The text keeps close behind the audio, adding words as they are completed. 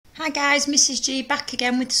Hi guys, Mrs G back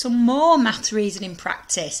again with some more math reasoning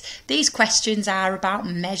practice. These questions are about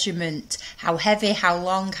measurement. How heavy, how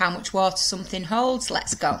long, how much water something holds.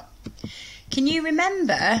 Let's go. Can you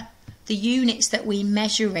remember the units that we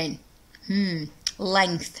measure in?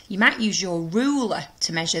 Length. You might use your ruler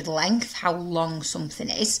to measure the length, how long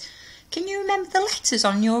something is. Can you remember the letters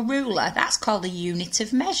on your ruler? That's called a unit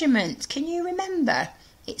of measurement. Can you remember?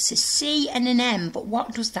 It's a C and an M, but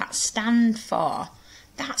what does that stand for?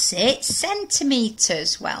 That's it,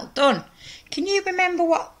 centimetres. Well done. Can you remember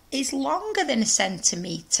what is longer than a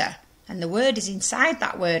centimetre? And the word is inside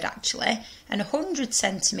that word actually. And 100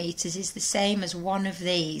 centimetres is the same as one of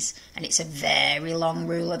these. And it's a very long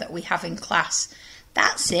ruler that we have in class.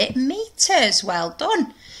 That's it, metres. Well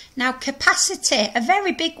done. Now capacity, a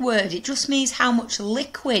very big word. It just means how much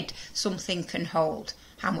liquid something can hold.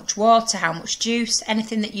 How much water, how much juice,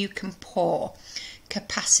 anything that you can pour.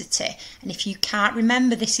 Capacity. And if you can't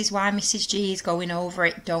remember, this is why Mrs G is going over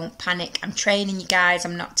it. Don't panic. I'm training you guys.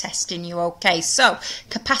 I'm not testing you. Okay, so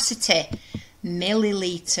capacity,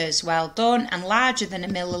 millilitres. Well done. And larger than a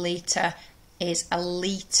milliliter is a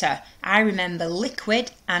litre. I remember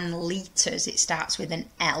liquid and litres. It starts with an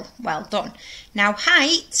L. Well done. Now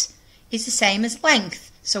height is the same as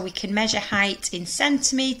length. So we can measure height in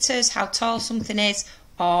centimetres, how tall something is,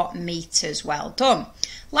 or metres. Well done.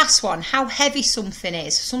 Last one, how heavy something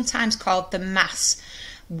is, sometimes called the mass.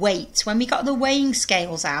 Weight. When we got the weighing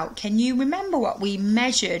scales out, can you remember what we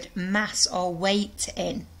measured mass or weight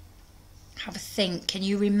in? Have a think. Can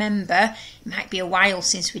you remember? It might be a while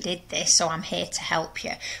since we did this, so I'm here to help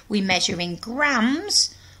you. We measure in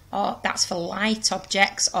grams, or that's for light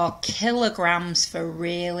objects, or kilograms for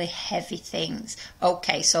really heavy things.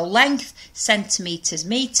 Okay, so length, centimetres,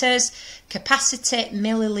 metres, capacity,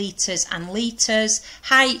 millilitres and litres,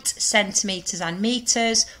 height, centimetres and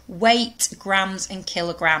metres, weight, grams and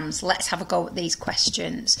kilograms. Let's have a go at these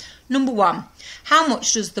questions. Number one, how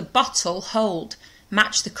much does the bottle hold?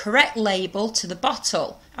 Match the correct label to the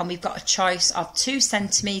bottle, and we've got a choice of 2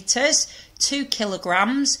 centimetres, 2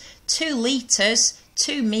 kilograms, 2 litres,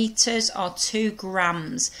 2 metres or 2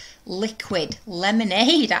 grams. Liquid,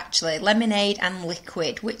 lemonade actually, lemonade and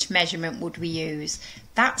liquid. Which measurement would we use?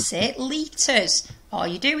 That's it, litres. All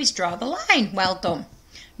you do is draw the line. Well done.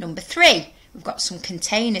 Number 3, we've got some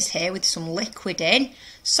containers here with some liquid in.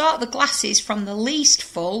 Sort the glasses from the least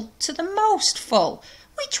full to the most full.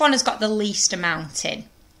 Which one has got the least amount in?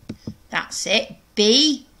 That's it,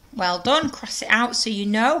 B. Well done, cross it out so you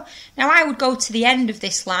know. Now I would go to the end of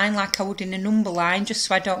this line like I would in a number line, just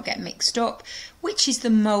so I don't get mixed up. Which is the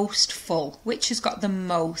most full? Which has got the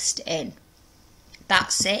most in?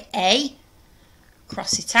 That's it, A.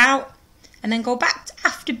 Cross it out. And then go back to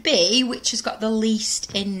after B, which has got the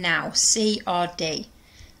least in now, C or D.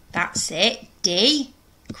 That's it, D.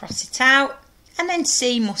 Cross it out. And then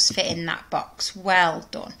C must fit in that box. Well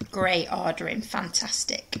done. Great ordering,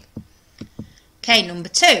 fantastic. Okay, number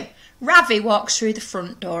 2. Ravi walks through the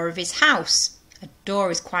front door of his house. A door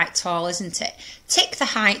is quite tall, isn't it? Tick the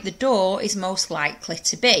height the door is most likely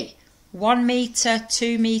to be. 1 metre,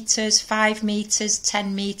 2 metres, 5 metres,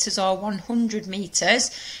 10 metres or 100 metres.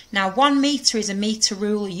 Now 1 metre is a metre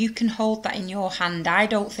ruler. You can hold that in your hand. I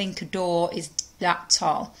don't think a door is that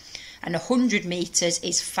tall. And 100 metres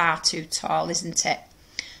is far too tall, isn't it?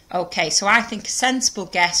 Okay, so I think a sensible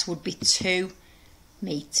guess would be 2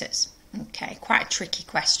 metres. Okay, quite a tricky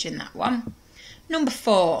question, that one. Number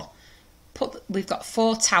 4, we've got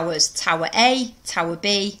 4 towers. Tower A, Tower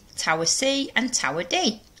B, Tower C and Tower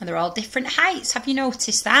D. And they're all different heights. Have you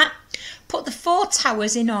noticed that? Put the 4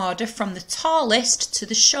 towers in order from the tallest to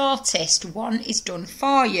the shortest. One is done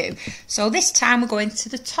for you. So this time we're going to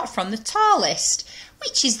the top from the tallest.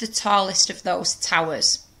 Which is the tallest of those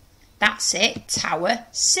towers? That's it, Tower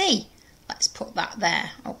C. Let's put that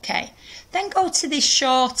there, okay. Then go to the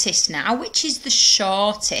shortest now. Which is the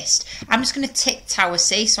shortest? I'm just going to tick Tower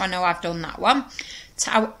C so I know I've done that one.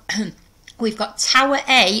 We've got Tower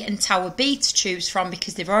A and Tower B to choose from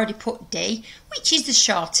because they've already put D. Which is the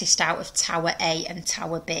shortest out of Tower A and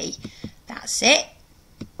Tower B? That's it.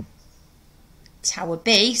 Tower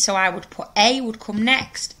B, so I would put A would come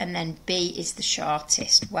next and then B is the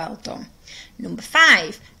shortest. Well done. Number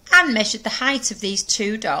 5, Anne measured the height of these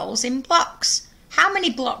 2 dolls in blocks. How many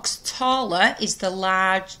blocks taller is the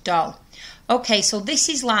large doll? Okay, so this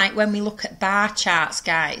is like when we look at bar charts,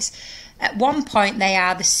 guys. At one point they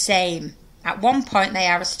are the same. At one point they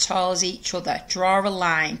are as tall as each other. Draw a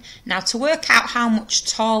line. Now to work out how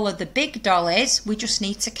much taller the big doll is, we just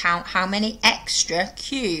need to count how many extra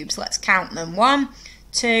cubes. Let's count them. 1,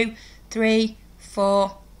 2, 3,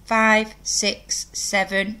 4, 5, 6,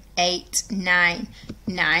 7, 8, 9,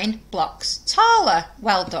 9 blocks taller.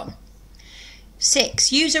 Well done.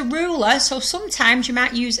 6. Use a ruler. So sometimes you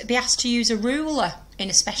might be asked to use a ruler in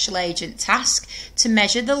a special agent task to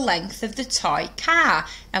measure the length of the toy car.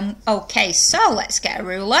 And okay, so let's get a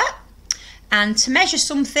ruler. And to measure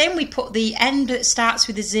something, we put the end that starts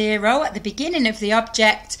with a 0 at the beginning of the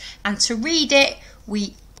object, and to read it,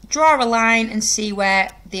 we draw a line and see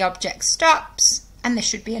where the object stops, and there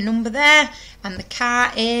should be a number there, and the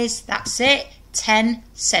car is, that's it, 10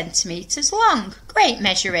 centimetres long. Great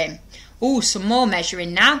measuring. Oh, some more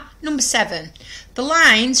measuring now. Number 7. The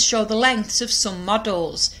lines show the lengths of some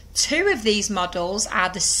models. 2 of these models are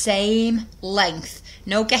the same length.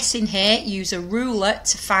 No guessing here, use a ruler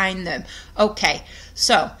to find them. Okay,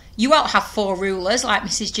 so you won't have 4 rulers like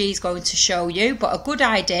Mrs. G is going to show you, but a good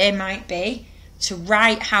idea might be to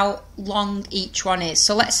write how long each one is.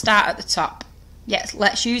 So let's start at the top. Yes,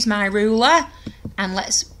 let's use my ruler and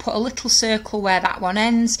let's put a little circle where that one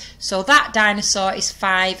ends. So that dinosaur is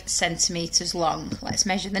 5 centimetres long. Let's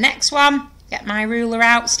measure the next one. Get my ruler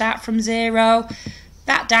out, start from 0.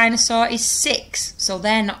 That dinosaur is 6, so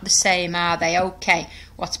they're not the same, are they? Okay,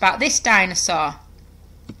 what about this dinosaur?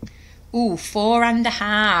 Ooh,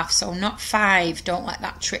 4.5, so not 5. Don't let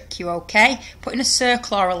that trick you, okay? Putting a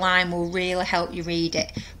circle or a line will really help you read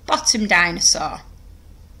it. Bottom dinosaur.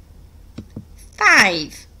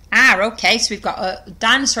 5. Okay, so we've got a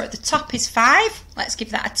dinosaur at the top is 5. Let's give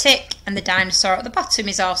that a tick. And the dinosaur at the bottom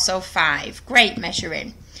is also 5. Great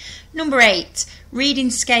measuring. Number 8, reading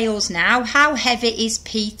scales now. How heavy is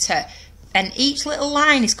Peter? And each little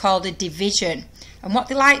line is called a division. And what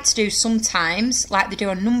they like to do sometimes, like they do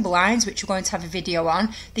on number lines, which we're going to have a video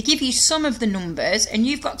on, they give you some of the numbers and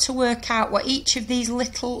you've got to work out what each of these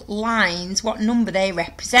little lines, what number they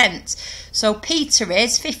represent. So Peter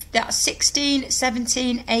is, that's 16,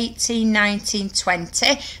 17, 18, 19, 20.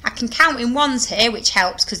 I can count in ones here, which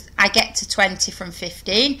helps because I get to 20 from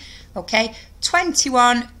 15. Okay,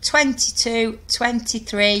 21, 22,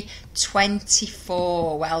 23,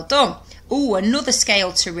 24. Well done. Oh, another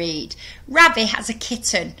scale to read. Ravi has a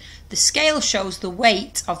kitten. The scale shows the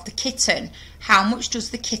weight of the kitten. How much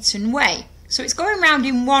does the kitten weigh? So it's going round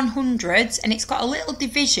in 100s and it's got a little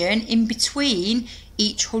division in between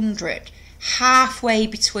each 100. Halfway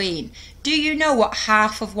between. Do you know what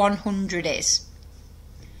half of 100 is?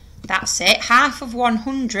 That's it. Half of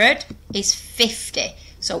 100 is 50.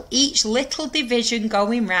 So each little division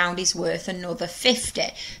going round is worth another 50.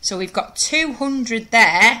 So we've got 200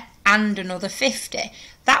 there and another 50.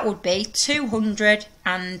 That would be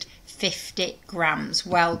 250 grams.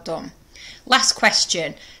 Well done. Last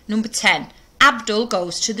question, number 10. Abdul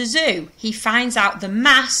goes to the zoo. He finds out the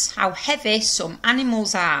mass, how heavy some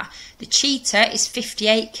animals are. The cheetah is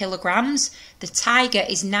 58 kilograms. The tiger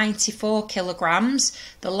is 94 kilograms.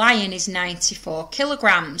 The lion is 94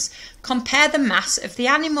 kilograms. Compare the mass of the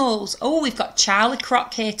animals. Oh, we've got Charlie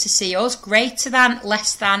Croc here to see us. Greater than,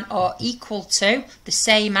 less than, or equal to, the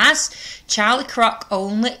same as. Charlie Croc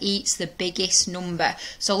only eats the biggest number.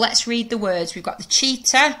 So let's read the words. We've got the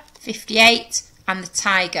cheetah, 58, and the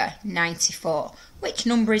tiger, 94. Which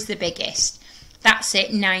number is the biggest? That's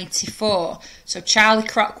it, 94. So Charlie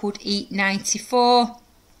Croc would eat 94.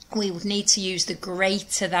 We would need to use the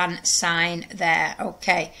greater than sign there.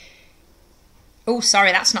 Okay. Oh,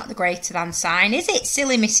 sorry, that's not the greater than sign, is it?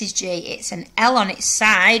 Silly Mrs. G. It's an L on its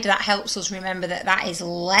side. That helps us remember that that is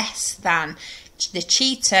less than. The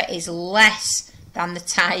cheetah is less than the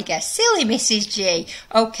tiger. Silly Mrs. G.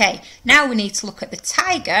 Okay, now we need to look at the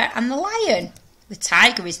tiger and the lion. The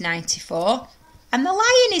tiger is 94 and the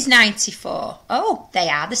lion is 94. Oh, they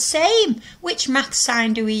are the same. Which math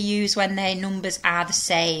sign do we use when their numbers are the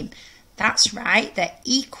same? That's right, the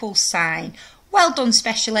equal sign. Well done,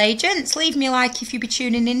 special agents. Leave me a like if you'll be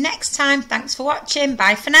tuning in next time. Thanks for watching.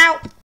 Bye for now.